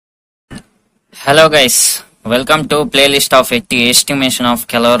Hello guys, welcome to playlist of estimation of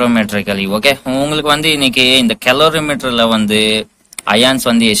calorimetrically. Okay, உங்களுக்கு வந்து இன்னைக்கு இந்த calorimeterல வந்து ions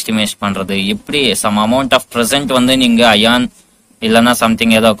வந்து estimate பண்றது எப்படி some amount of present வந்து நீங்க ion இல்லனா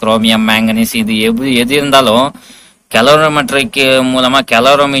something ஏதோ chromium manganese இது எது இருந்தாலும் calorimetric மூலமா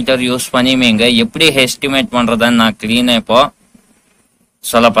calorimeter யூஸ் பண்ணி நீங்க எப்படி estimate பண்றதுன்னு நான் clean இப்போ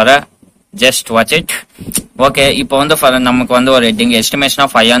சொல்லப் போறேன். Just watch it. Okay, இப்போ வந்து நமக்கு வந்து ஒரு heading estimation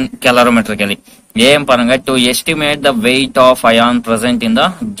of ion calorimetrically. ஏன் பாருங்க, to estimate the weight of ion present in the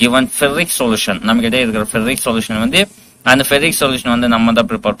given ferric solution. நம்மகிட்ட இருக்கிற ferric solution வந்து அந்த ferric solution வந்து நம்ம தான்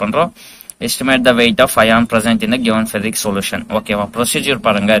prepare பண்றோம். Estimate the weight of ion present in the given ferric solution. ஓகேவா? procedure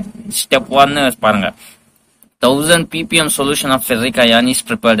பாருங்க. Step 1 பாருங்க. 1000 ppm solution of ferric ion is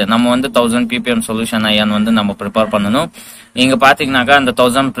prepared. நம்ம வந்து 1000 ppm solution ion வந்து நம்ம prepare பண்ணனும். நீங்க பாத்தீங்கன்னாக்கா அந்த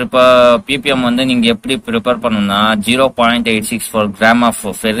 1000 ppm வந்து நீங்க எப்படி prepare பண்ணனும்னா 0.864 gram of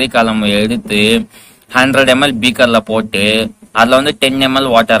ferric alum எடுத்து 100 ml beakerல போட்டு அதுல வந்து 10 ml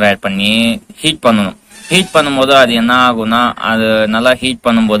water add பண்ணி ஹீட் பண்ணனும். ஹீட் பண்ணும்போது அது என்ன ஆகும்னா அது நல்லா ஹீட்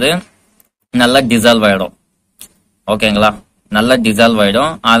பண்ணும்போது நல்லா டிசால்வ் ஆயிடும். ஓகேங்களா? நல்லா டிசால்வ்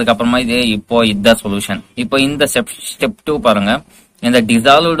ஆயிடும். அதுக்கப்புறமா இது இப்போ இந்த சொல்யூஷன். இப்போ இந்த ஸ்டெப் 2 பாருங்க. இந்த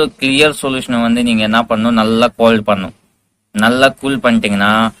டிசால்வ்டு கிளியர் சொல்யூஷன் வந்து நீங்க என்ன பண்ணணும், நல்லா கோல்ட் பண்ணணும். நல்லா கூல்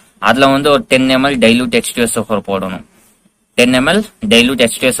பண்ணிட்டீங்கன்னா அதுல வந்து ஒரு 10 ml டைலூட் H2SO4 போடணும். 10 ml டைலூட்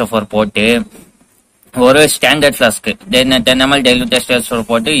H2SO4 போட்டு ஒரு ஸ்டாண்டர்ட் ஃபிளாஸ்க்கு 10 ml டைலூட் H2SO4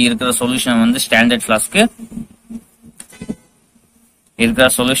 போட்டு இருக்கிற சொல்யூஷன் வந்து ஸ்டாண்டர்ட்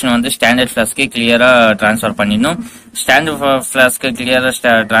ஃபிளாஸ்க்கு கிளியரா டிரான்ஸ்ஃபர் பண்ணிடணும். ஸ்டாண்டர்ட் ஃபிளாஸ்க்கு கிளியரா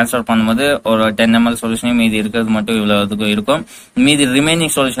டிரான்ஸ்ஃபர் பண்ணும்போது ஒரு 10 ml சொல்யூஷன் மீதி இருக்கிறது மட்டும் இவ்வளவு இருக்கும். மீதி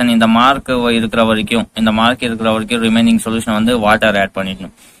ரிமைனிங் சொல்யூஷன் இந்த மார்க் இருக்கிற வரைக்கும் ரிமைனிங் சொல்யூஷன் வந்து வாட்டர் ஆட்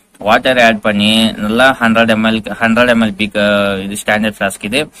பண்ணிடணும். வாட்டர் ஆட் பண்ணி நல்லா 100 ml பீக் இது ஸ்டாண்டர்ட் ஃபிளாஸ்க்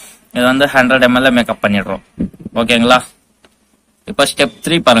இது வந்து 100 ml மேக்கப் பண்ணிடுறோம். ஓகேங்களா? இப்ப ஸ்டெப்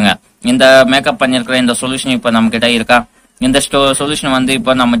 3 பாருங்க. இந்த மேக்கப் பண்ணிருக்கிற இந்த சொல்யூஷன் இப்ப நம்ம கிட்ட இருக்கா? இந்த சொல்யூஷன் வந்து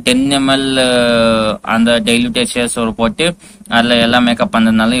இப்ப நம்ம 10 ml அந்த டைலூட் H2SO4 போட்டு அதுல எல்லாம் மேக்கப்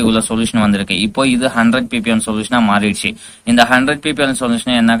பண்ணதுனால இவ்வளவு சொல்யூஷன் வந்திருக்கு. இப்போ இது 100 ppm சொல்யூஷனா மாறிடுச்சு. இந்த 100 ppm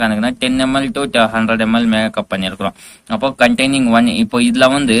சொல்யூஷன் என்ன கணக்குன்னா 10 ml to 100 ml மேக்கப் பண்ணிருக்கிறோம். அப்போ கண்டெய்னிங் 1, இப்போ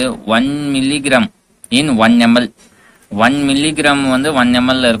இதுல வந்து 1 milligram in 1 ml 1 milligram வந்து 1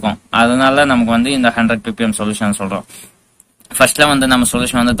 ml இருக்கும். அதனால நமக்கு வந்து இந்த 100 ppm சொல்யூஷன் சொல்றோம். ஃபர்ஸ்ட்ல வந்து நம்ம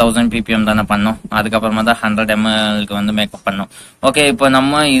சொல்யூஷன் வந்து 1000 ppm தானே பண்ணோம். அதுக்கப்புறமா தான் 100 ml வந்து மேக்கப் பண்ணோம். ஓகே, இப்போ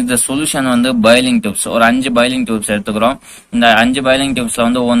நம்ம இந்த சொல்யூஷன் வந்து பாயிலிங் டியூப்ஸ் ஒரு 5 பாயிலிங் டியூப்ஸ் எடுத்துக்கிறோம். இந்த 5 பாயிலிங் டியூப்ஸ்ல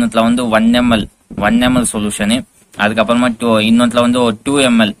வந்து ஒன்னுத்துல வந்து 1 ml சொல்யூஷனு, அதுக்கப்புறமா இன்னொன்னுல வந்து ஒரு 2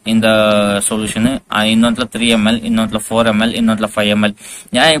 ml இந்த சொல்யூஷனு, இன்னொன்னுல 3 ml, இன்னொன்னுல 4 ml, இன்னொன்னுல 5 ml.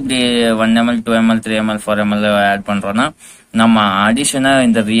 ஏன் இப்படி 1 ml 2 ml 3 ml 4 ml add பண்றோம்னா நம்ம அடிஷனா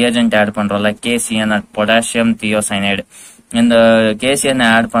இந்த ரியேஜென்ட் ஆட் பண்றோம்ல, KCN பொட்டாசியம் தியோசைனைடு. இந்த KCN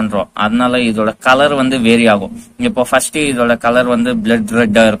ஆட் பண்றோம். அதனால இதோட கலர் வந்து வேரி ஆகும். இப்போ ஃபர்ஸ்ட் இதோட கலர் வந்து பிளட்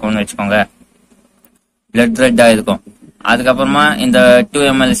ரெட்டா இருக்கும்னு வச்சுக்கோங்க. பிளட் ரெட்டா இருக்கும். அதுக்கப்புறமா இந்த 2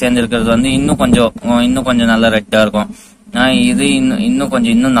 ml சேர்ந்து இருக்கிறது வந்து இன்னும் கொஞ்சம் நல்லா ரெட்டா இருக்கும். இது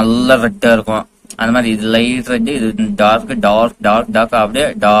இன்னும் நல்லா ரெட்டா இருக்கும். அந்த மாதிரி இது லைட் ரெட், இது டார்க் அப்படியே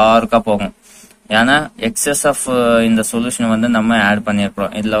டார்க்கா போகும். ஏன்னா எக்ஸஸ் ஆஃப் இந்த சொல்யூஷன் வந்து நம்ம ஆட்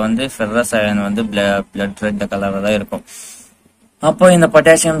பண்ணிருக்கிறோம். இதுல வந்து ஃபெர்ரஸ் அயன் வந்து பிளட் ரெட் கலர்ல தான் இருக்கும். அப்போ இந்த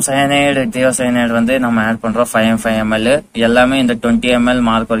பொட்டாசியம் சயனைடு தியோசைனைடு வந்து நம்ம ஆட் பண்றோம் 5 ml. எல்லாமே இந்த 20 ml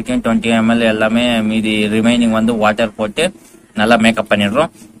மார்க் வரைக்கும் 20 ml எல்லாமே மீதி ரிமைனிங் வந்து வாட்டர் போட்டு நல்லா மேக்கப்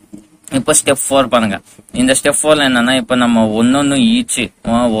பண்ணிடுறோம். இப்போ ஸ்டெப் 4 பாருங்க. இந்த ஸ்டெப் 4ல என்னன்னா இப்ப நம்ம ஒன்னொன்னு ஈச்சு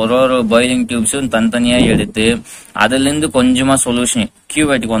ஒரு பாயிலிங் டியூப்ஸும் தனித்தனியா எடுத்து அதுல இருந்து கொஞ்சமா சொல்யூஷன்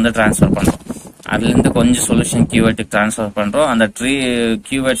கியூவேட்டுக்கு வந்து டிரான்ஸ்ஃபர் பண்றோம். அதுல இருந்து கொஞ்சம் சொல்யூஷன் கியூவேட்டுக்கு டிரான்ஸ்ஃபர் பண்றோம். அந்த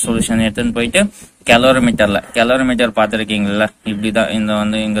கியூவேட் சொல்யூஷன் எடுத்துன்னு போயிட்டு கேலோரிமீட்டர் பாத்திருக்கீங்கல்ல, இப்படிதான் இந்த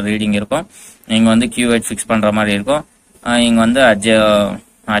வந்து இங்க ரீடிங் இருக்கும். இங்க வந்து கியூவேட் பிக்ஸ் பண்ற மாதிரி இருக்கும். இங்க வந்து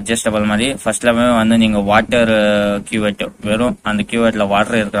அட்ஜஸ்டபிள் மாதிரி ஃபர்ஸ்ட்ல வந்து நீங்க வாட்டர் கியூவேட் வெறும் அந்த கியூவேட்ல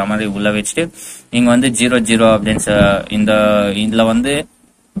வாட்டர் இருக்கிற மாதிரி உள்ள வச்சுட்டு இங்க வந்து 00 அப்படின்னு இதுல வந்து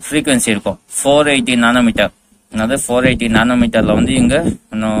ஃப்ரீக்வன்சி இருக்கும் 480 நானோமீட்டர். அதாவது 480 நானோமீட்டர்ல வந்து இங்க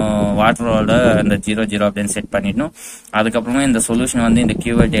வாட்டரோட அந்த 00 அப்படின்னு செட் பண்ணிடணும். அதுக்கப்புறமா இந்த சொல்யூஷன் வந்து இந்த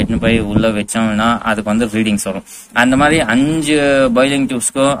கியூவேட் எடுத்துன்னு போய் உள்ள வச்சோம்னா அதுக்கு வந்து ரீடிங்ஸ் வரும். அந்த மாதிரி 5 பாயிலிங்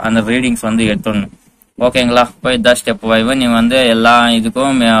டியூப்ஸ்க்கும் அந்த ரீடிங்ஸ் வந்து எடுத்துடணும். ஓகேங்களா? இப்போ இதான் ஸ்டெப் 5. நீங்க வந்து எல்லா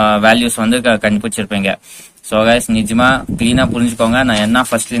இதுக்கும் வேல்யூஸ் வந்து கண்டுபிடிச்சிருப்பீங்க. ஸோ கைஸ், நிஜமா கிளீனா புரிஞ்சுக்கோங்க. நான் என்ன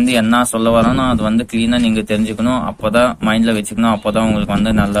ஃபர்ஸ்ட்ல இருந்து என்ன சொல்ல வரேனோ அது வந்து கிளீனா நீங்க தெரிஞ்சுக்கணும். அப்போதான் மைண்ட்ல வச்சுக்கணும். அப்போதான் உங்களுக்கு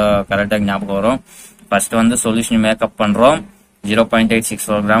வந்து நல்லா கரெக்டா ஞாபகம் வரும். ஃபர்ஸ்ட் வந்து சொல்யூஷன் மேக்கப் பண்றோம்.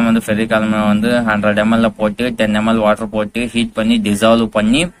 0.864 கிராம் வந்து ஃபெரிக் அலுமினியம் வந்து 100 ml போட்டு 10 ml வாட்டர் போட்டு ஹீட் பண்ணி டிசால்வ்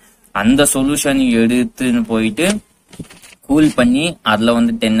பண்ணி அந்த சொல்யூஷன் எடுத்துன்னு போயிட்டு கூல் பண்ணி அதுல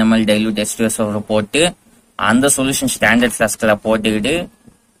வந்து 10 ml டைலூட் H2SO போட்டு அந்த சொல்யூஷன் ஸ்டாண்டர்ட் ஃபிளாஸ்க்ல போட்டுக்கிட்டு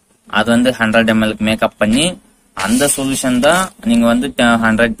அது வந்து 100 ml மேக்கப் பண்ணி அந்த சொல்யூஷன் தான் நீங்க வந்து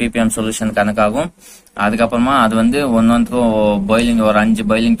 100 ppm சொல்யூஷன் கணக்காகும். அதுக்கப்புறமா அது வந்து ஒன்னொன்றுக்கும் பாயிலிங் ஒரு 5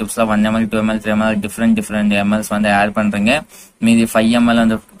 boiling டிப்ஸ்ல 1 ml 2 ml 3 ml different mls வந்து ஆட் பண்றீங்க. மீதி 5 ml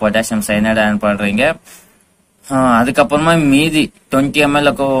வந்து பொட்டாசியம் சயனைடு ஆட் பண்றீங்க. அதுக்கப்புறமா மீதி 20 ml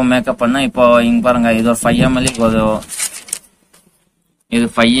மேக்கப் பண்ணா இப்போ இங்க பாருங்க இது ஒரு 5 ml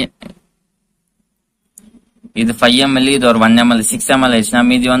இது 5 ml இது ஒரு 1 ml 6 ml ஆயிடுச்சுன்னா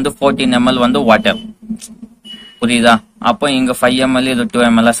மீதி வந்து 14 ml வந்து வாட்டர். புரியுதா? அப்போ இங்க 5 ml இது 2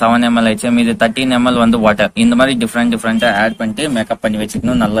 ml 7 ml ஆயிடுச்சு, மீதி 13 ml வந்து வாட்டர். இந்த மாதிரி டிஃப்ரெண்டா ஆட் பண்ணிட்டு மேக்கப் பண்ணி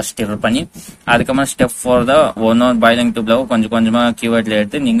வச்சுக்கணும், நல்லா ஸ்டிர் பண்ணி. அதுக்கப்புறம் ஸ்டெப் 4 தான் ஒன்னொரு பாயிலிங் டியூப்ல கொஞ்சம் கொஞ்சமா கீவேர்ட்ல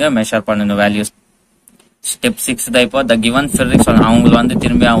எடுத்து நீங்க மெஷர் பண்ணணும் வேல்யூஸ். ஸ்டெப் 6 தான் இப்போ த கிவன் ஃபெர்ரிக் அவங்க வந்து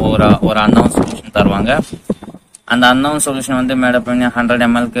திரும்பி ஒரு அன்னவுன் சொல்யூஷன் தருவாங்க. அந்த அன்னவுன் சொல்யூஷன் வந்து மேடப் பண்ணி 100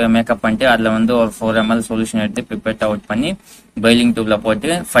 ml மேக்கப் பண்ணிட்டு அதுல வந்து ஒரு 4 ml சொல்யூஷன் எடுத்து ப்ரிப்பேர் அவுட் பண்ணி பாயிலிங் டியூப்ல போட்டு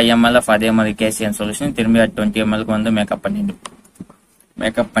 5 ml அதே மாதிரி கேசியன் சொல்யூஷன் திரும்பி 20 ml வந்து மேக்கப்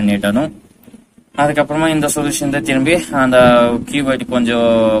பண்ணிட்டணும். அதுக்கப்புறமா இந்த சொல்யூஷன் திரும்பி அந்த கீவேர்ட் கொஞ்சம்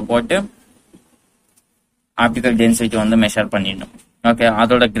போட்டு ஆப்டிகல் டென்சிட்டி வந்து மெஷர் பண்ணிடணும். ஓகே,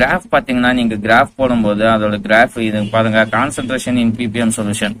 அதோட கிராஃப் பாத்தீங்கன்னா நீங்க கிராஃப் போடும்போது அதோட கிராஃப் இது பாருங்க, கான்சென்ட்ரேஷன் இன் ppm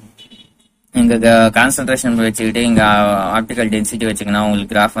சொல்யூஷன். இங்க கான்சென்ட்ரேஷன் வச்சுக்கிட்டு இங்க ஆப்டிகல் டென்சிட்டி வச்சுக்கினா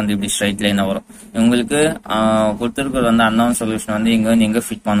உங்களுக்கு கிராஃப் வந்து இப்படி ஸ்ட்ரைட் லைனா வரும். உங்களுக்கு கொடுத்துருக்கிறது வந்து அன்னவுன் சொல்யூஷன் வந்து இங்க நீங்க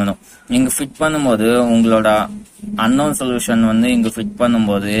ஃபிட் பண்ணணும். நீங்க ஃபிட் பண்ணும்போது உங்களோட அன்னவுன் சொல்யூஷன் வந்து இங்க ஃபிட்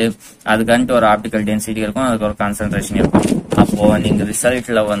பண்ணும்போது அதுக்கான்ட்டு ஒரு ஆப்டிகல் டென்சிட்டி இருக்கும், அதுக்கு ஒரு கான்சென்ட்ரேஷன் இருக்கும். அப்போ நீங்க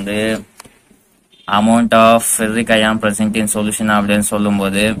ரிசல்ட்ல வந்து amount of ferric ion present in solution அப்படின்னு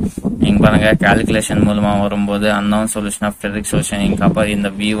சொல்லும்போது நீங்க பாருங்க கால்குலேஷன் மூலமா வரும்போது unknown solution of ferric solution இங்க இந்த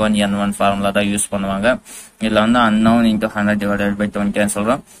V1 N1 ஃபார்முலா தான் யூஸ் பண்ணுவாங்க. இதுல வந்து அன்னவுன் இன்டூ 100 டிவைடட் பை 20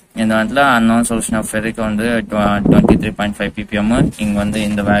 சொல்றோம். இந்த இடத்துல அன்னவுன் சொல்யூஷன் ஆஃப் ஃபெர்ரிக் வந்து 23.5 ppm, இங்க வந்து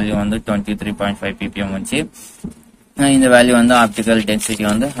இந்த வேல்யூ வந்து 23.5 ppm வச்சு இந்த வேல்யூ வந்து ஆப்டிகல் டென்சிட்டி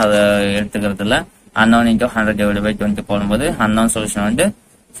வந்து அதை எடுத்துக்கிறது இல்ல. அன்னவுன் இன்டூ 100 டிவைடட் பை 20 போடும்போது அன்னவுன் சொல்யூஷன் வந்து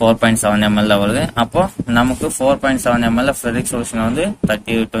 4.7 ml வருது. அப்போ நமக்கு 4.7 ml ஃபெர்ரிக் சொல்யூஷன் வந்து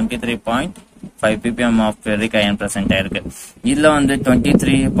 23.5 ppm of ferric iron present ஆயிருக்கு. இதுல வந்து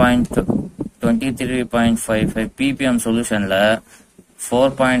 23.55 ppm சொல்யூஷன்ல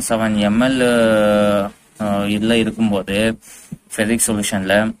 4.7 ml இதுல இருக்கும்போது ஃபெர்ரிக்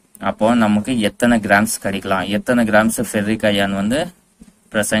சொல்யூஷன்ல அப்போ நமக்கு எத்தனை கிராம்ஸ் கிடைக்கலாம், எத்தனை கிராம்ஸ் ஃபெர்ரிக் அயான் வந்து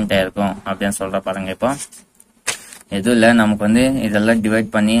பிரசன்ட் ஆயிருக்கும் அப்படின்னு சொல்ற பாருங்க. இப்போ எதுவும் இல்லை, நமக்கு வந்து இதெல்லாம் டிவைட்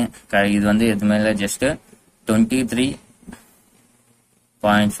பண்ணி இது வந்து எதுவுமே இல்லை, ஜஸ்ட்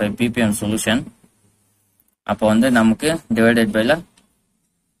 23.5 ppm சொல்யூஷன். அப்போ வந்து நமக்கு டிவைடட் பைல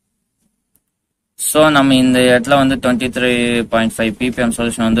நம்ம இந்த இடத்துல வந்து 23.5 ppm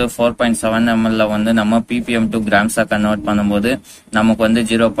சொல்யூஷன் வந்து 4.7 ml வந்து நம்ம ppm to கிராம்ஸா கன்வெர்ட் பண்ணும்போது நமக்கு வந்து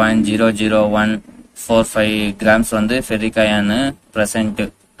 0.00145 கிராம்ஸ் வந்து ஃபெர்ரிக் அயான் பிரசன்ட்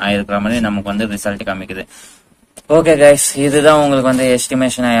ஆயிருக்கிற மாதிரி நமக்கு வந்து ரிசல்ட் காமிக்குது. ஓகே கைஸ், இதுதான் உங்களுக்கு வந்து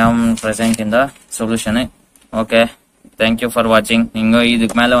எஸ்டிமேஷன் ஐ ஆம் பிரசன்ட் இந்த சொல்யூஷனு. ஓகே, தேங்க்யூ ஃபார் வாட்சிங். நீங்க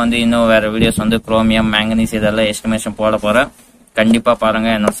இதுக்கு மேல வந்து இன்னும் வேற வீடியோஸ் வந்து குரோமியம், மேங்கனீஸ் இதெல்லாம் எஸ்டிமேஷன் போட போறேன். கண்டிப்பா பாருங்க.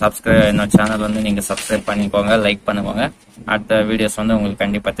 என்னோட சேனல் வந்து நீங்க சப்ஸ்கிரைப் பண்ணிக்கோங்க, லைக் பண்ணுவாங்க. அடுத்த வீடியோஸ் வந்து உங்களுக்கு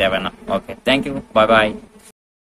கண்டிப்பா தேவைன்னா. ஓகே, தேங்க்யூ, பாய் பாய்.